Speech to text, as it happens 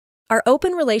Are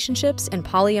open relationships and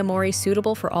polyamory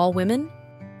suitable for all women?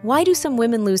 Why do some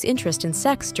women lose interest in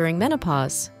sex during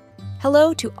menopause?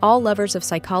 Hello to all lovers of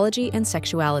psychology and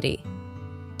sexuality.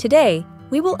 Today,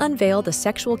 we will unveil the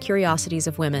sexual curiosities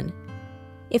of women.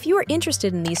 If you are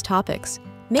interested in these topics,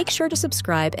 make sure to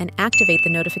subscribe and activate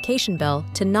the notification bell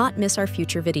to not miss our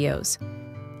future videos.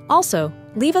 Also,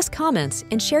 leave us comments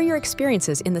and share your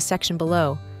experiences in the section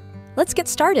below. Let's get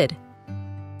started.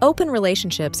 Open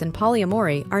relationships and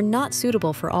polyamory are not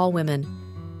suitable for all women.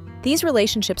 These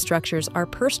relationship structures are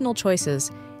personal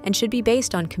choices and should be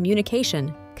based on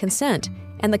communication, consent,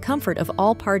 and the comfort of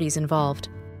all parties involved.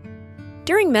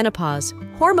 During menopause,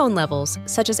 hormone levels,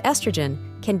 such as estrogen,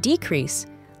 can decrease,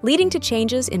 leading to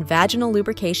changes in vaginal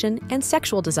lubrication and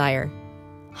sexual desire.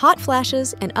 Hot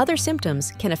flashes and other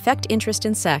symptoms can affect interest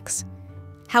in sex.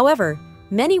 However,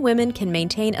 many women can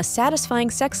maintain a satisfying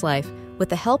sex life with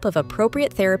the help of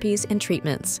appropriate therapies and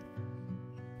treatments.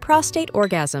 Prostate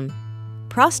orgasm.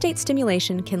 Prostate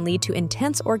stimulation can lead to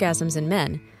intense orgasms in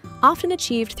men, often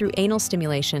achieved through anal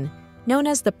stimulation, known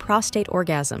as the prostate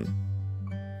orgasm.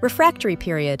 Refractory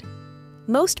period.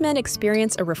 Most men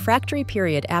experience a refractory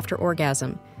period after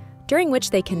orgasm, during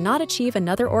which they cannot achieve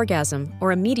another orgasm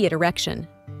or immediate erection.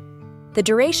 The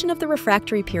duration of the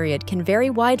refractory period can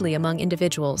vary widely among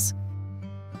individuals.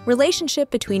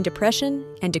 Relationship between depression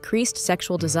and decreased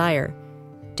sexual desire.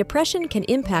 Depression can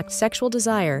impact sexual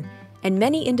desire, and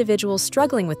many individuals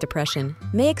struggling with depression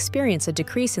may experience a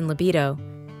decrease in libido.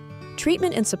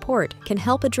 Treatment and support can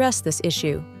help address this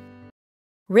issue.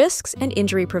 Risks and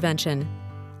injury prevention.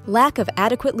 Lack of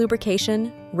adequate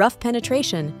lubrication, rough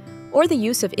penetration, or the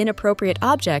use of inappropriate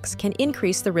objects can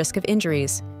increase the risk of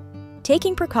injuries.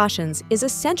 Taking precautions is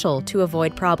essential to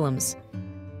avoid problems.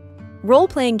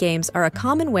 Role-playing games are a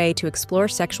common way to explore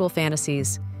sexual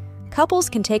fantasies.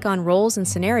 Couples can take on roles and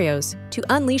scenarios to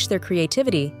unleash their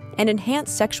creativity and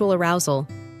enhance sexual arousal.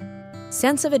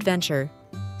 Sense of adventure.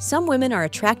 Some women are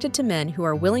attracted to men who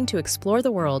are willing to explore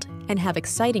the world and have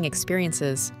exciting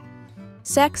experiences.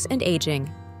 Sex and aging.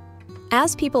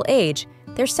 As people age,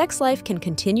 their sex life can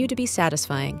continue to be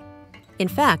satisfying. In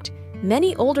fact,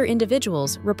 many older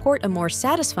individuals report a more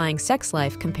satisfying sex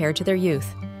life compared to their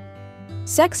youth.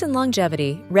 Sex and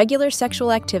longevity. Regular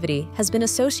sexual activity has been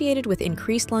associated with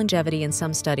increased longevity in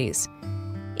some studies.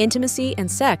 Intimacy and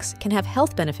sex can have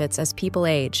health benefits as people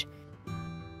age.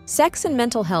 Sex and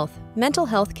mental health. Mental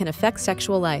health can affect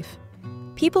sexual life.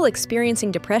 People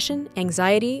experiencing depression,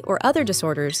 anxiety, or other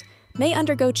disorders may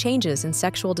undergo changes in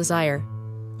sexual desire.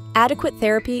 Adequate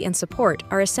therapy and support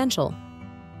are essential.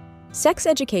 Sex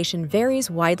education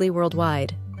varies widely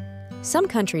worldwide. Some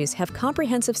countries have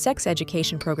comprehensive sex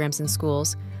education programs in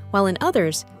schools, while in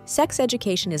others, sex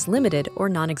education is limited or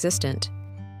non-existent.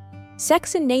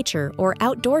 Sex in nature or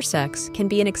outdoor sex can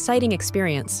be an exciting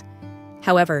experience.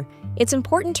 However, it's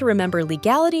important to remember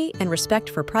legality and respect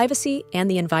for privacy and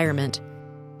the environment.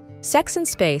 Sex in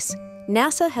space.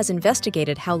 NASA has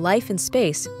investigated how life in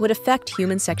space would affect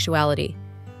human sexuality.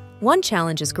 One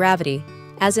challenge is gravity,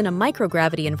 as in a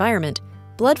microgravity environment,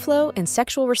 blood flow and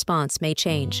sexual response may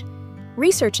change.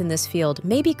 Research in this field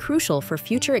may be crucial for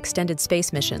future extended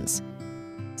space missions.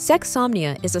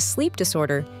 Sexsomnia is a sleep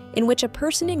disorder in which a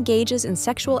person engages in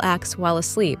sexual acts while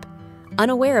asleep,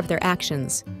 unaware of their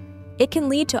actions. It can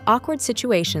lead to awkward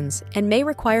situations and may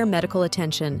require medical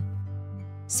attention.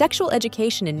 Sexual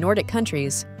education in Nordic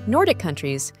countries,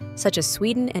 such as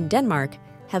Sweden and Denmark,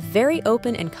 have very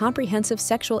open and comprehensive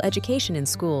sexual education in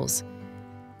schools.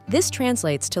 This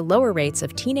translates to lower rates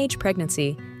of teenage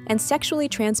pregnancy and sexually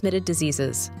transmitted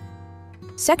diseases.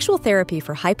 Sexual therapy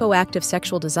for hypoactive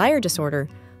sexual desire disorder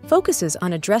focuses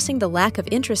on addressing the lack of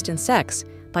interest in sex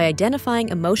by identifying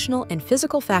emotional and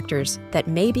physical factors that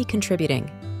may be contributing.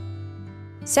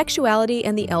 Sexuality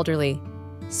and the elderly.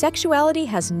 Sexuality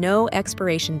has no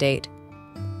expiration date.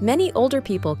 Many older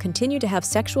people continue to have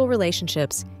sexual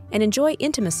relationships and enjoy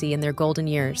intimacy in their golden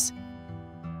years.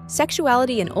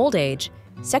 Sexuality in old age.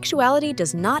 Sexuality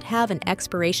does not have an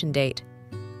expiration date.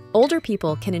 Older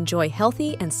people can enjoy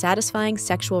healthy and satisfying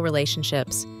sexual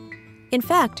relationships. In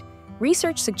fact,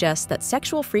 research suggests that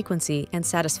sexual frequency and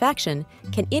satisfaction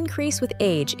can increase with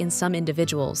age in some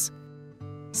individuals.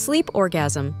 Sleep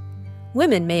orgasm.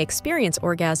 Women may experience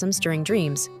orgasms during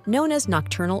dreams, known as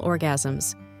nocturnal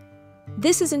orgasms.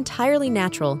 This is entirely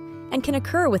natural and can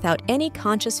occur without any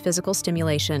conscious physical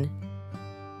stimulation.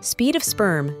 Speed of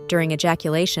sperm during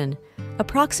ejaculation.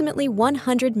 Approximately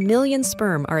 100 million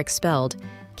sperm are expelled,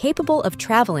 capable of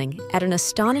traveling at an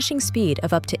astonishing speed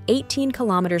of up to 18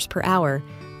 kilometers per hour,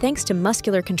 thanks to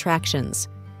muscular contractions.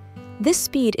 This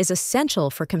speed is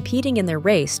essential for competing in their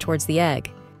race towards the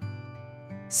egg.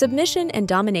 Submission and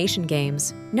domination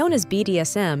games, known as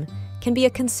BDSM, can be a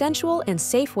consensual and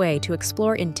safe way to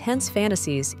explore intense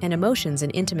fantasies and emotions in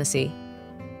intimacy.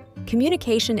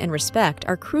 Communication and respect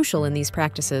are crucial in these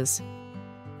practices.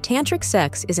 Tantric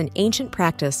sex is an ancient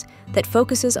practice that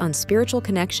focuses on spiritual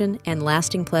connection and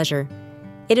lasting pleasure.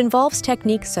 It involves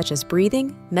techniques such as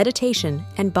breathing, meditation,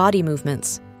 and body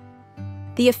movements.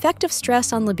 The effect of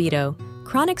stress on libido.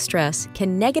 Chronic stress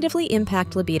can negatively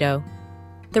impact libido.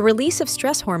 The release of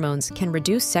stress hormones can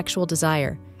reduce sexual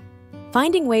desire.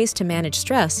 Finding ways to manage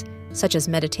stress, such as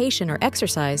meditation or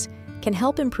exercise, can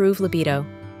help improve libido.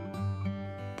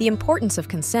 The importance of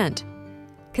consent.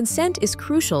 Consent is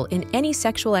crucial in any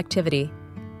sexual activity.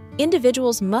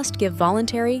 Individuals must give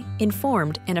voluntary,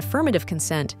 informed, and affirmative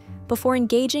consent before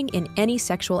engaging in any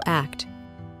sexual act.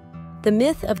 The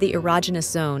myth of the erogenous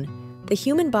zone. The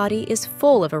human body is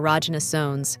full of erogenous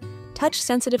zones,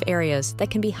 touch-sensitive areas that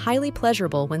can be highly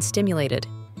pleasurable when stimulated.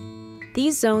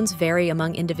 These zones vary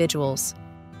among individuals.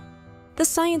 The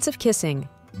science of kissing.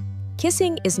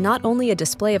 Kissing is not only a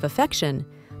display of affection,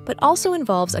 but also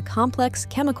involves a complex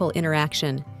chemical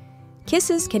interaction.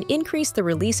 Kisses can increase the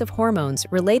release of hormones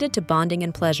related to bonding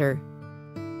and pleasure.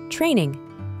 Training.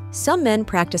 Some men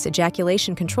practice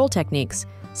ejaculation control techniques,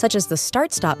 such as the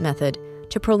start-stop method,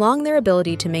 to prolong their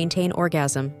ability to maintain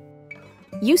orgasm.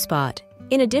 U-spot.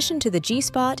 In addition to the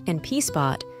G-spot and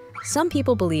P-spot, some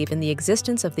people believe in the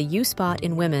existence of the U-spot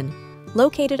in women,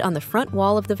 located on the front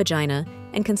wall of the vagina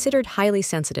and considered highly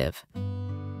sensitive.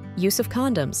 Use of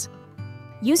condoms.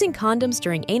 Using condoms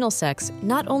during anal sex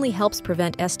not only helps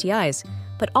prevent STIs,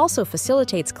 but also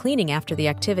facilitates cleaning after the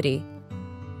activity.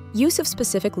 Use of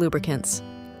specific lubricants.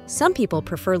 Some people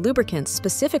prefer lubricants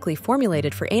specifically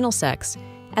formulated for anal sex,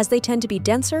 as they tend to be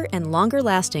denser and longer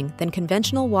lasting than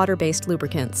conventional water-based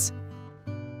lubricants.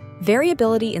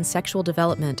 Variability in sexual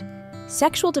development.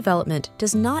 Sexual development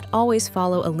does not always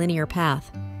follow a linear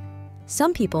path.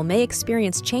 Some people may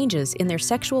experience changes in their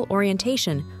sexual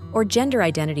orientation or gender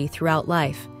identity throughout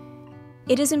life.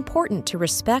 It is important to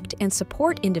respect and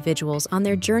support individuals on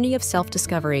their journey of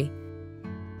self-discovery.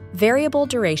 Variable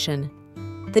duration.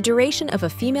 The duration of a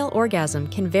female orgasm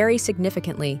can vary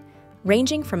significantly,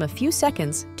 ranging from a few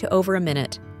seconds to over a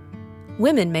minute.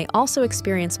 Women may also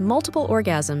experience multiple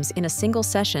orgasms in a single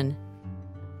session.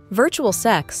 Virtual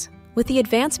sex. With the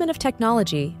advancement of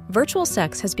technology, virtual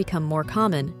sex has become more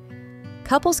common.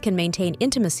 Couples can maintain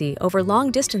intimacy over long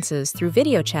distances through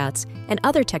video chats and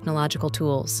other technological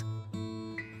tools.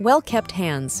 Well-kept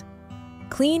hands.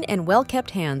 Clean and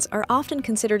well-kept hands are often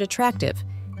considered attractive,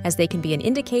 as they can be an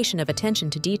indication of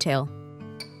attention to detail.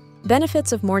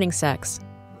 Benefits of morning sex.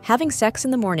 Having sex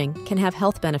in the morning can have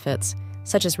health benefits,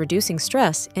 such as reducing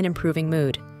stress and improving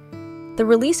mood. The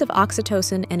release of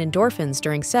oxytocin and endorphins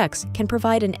during sex can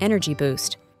provide an energy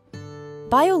boost.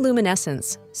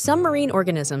 Bioluminescence. Some marine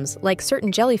organisms, like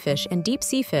certain jellyfish and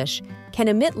deep-sea fish, can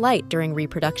emit light during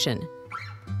reproduction.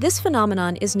 This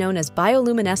phenomenon is known as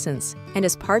bioluminescence and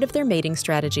is part of their mating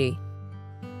strategy.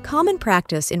 Common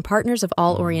practice in partners of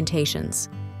all orientations.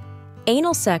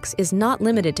 Anal sex is not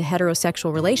limited to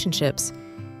heterosexual relationships.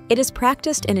 It is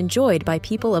practiced and enjoyed by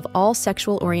people of all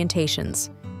sexual orientations.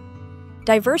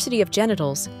 Diversity of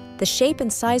genitals. The shape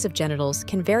and size of genitals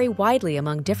can vary widely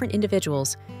among different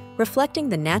individuals, reflecting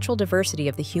the natural diversity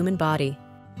of the human body.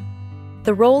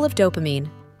 The role of dopamine.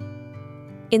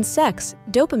 In sex,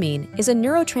 dopamine is a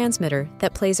neurotransmitter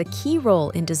that plays a key role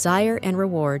in desire and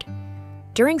reward.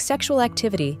 During sexual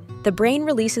activity, the brain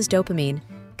releases dopamine,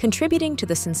 contributing to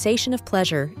the sensation of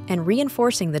pleasure and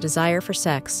reinforcing the desire for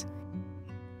sex.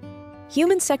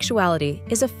 Human sexuality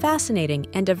is a fascinating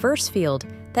and diverse field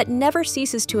that never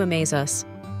ceases to amaze us.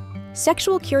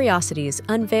 Sexual curiosities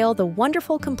unveil the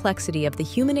wonderful complexity of the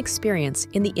human experience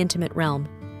in the intimate realm.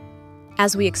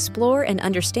 As we explore and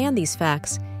understand these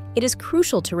facts, it is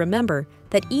crucial to remember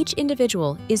that each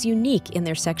individual is unique in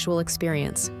their sexual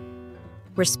experience.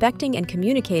 Respecting and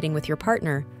communicating with your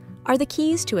partner are the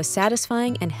keys to a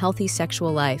satisfying and healthy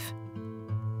sexual life.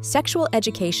 Sexual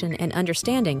education and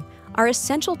understanding are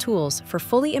essential tools for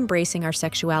fully embracing our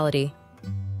sexuality.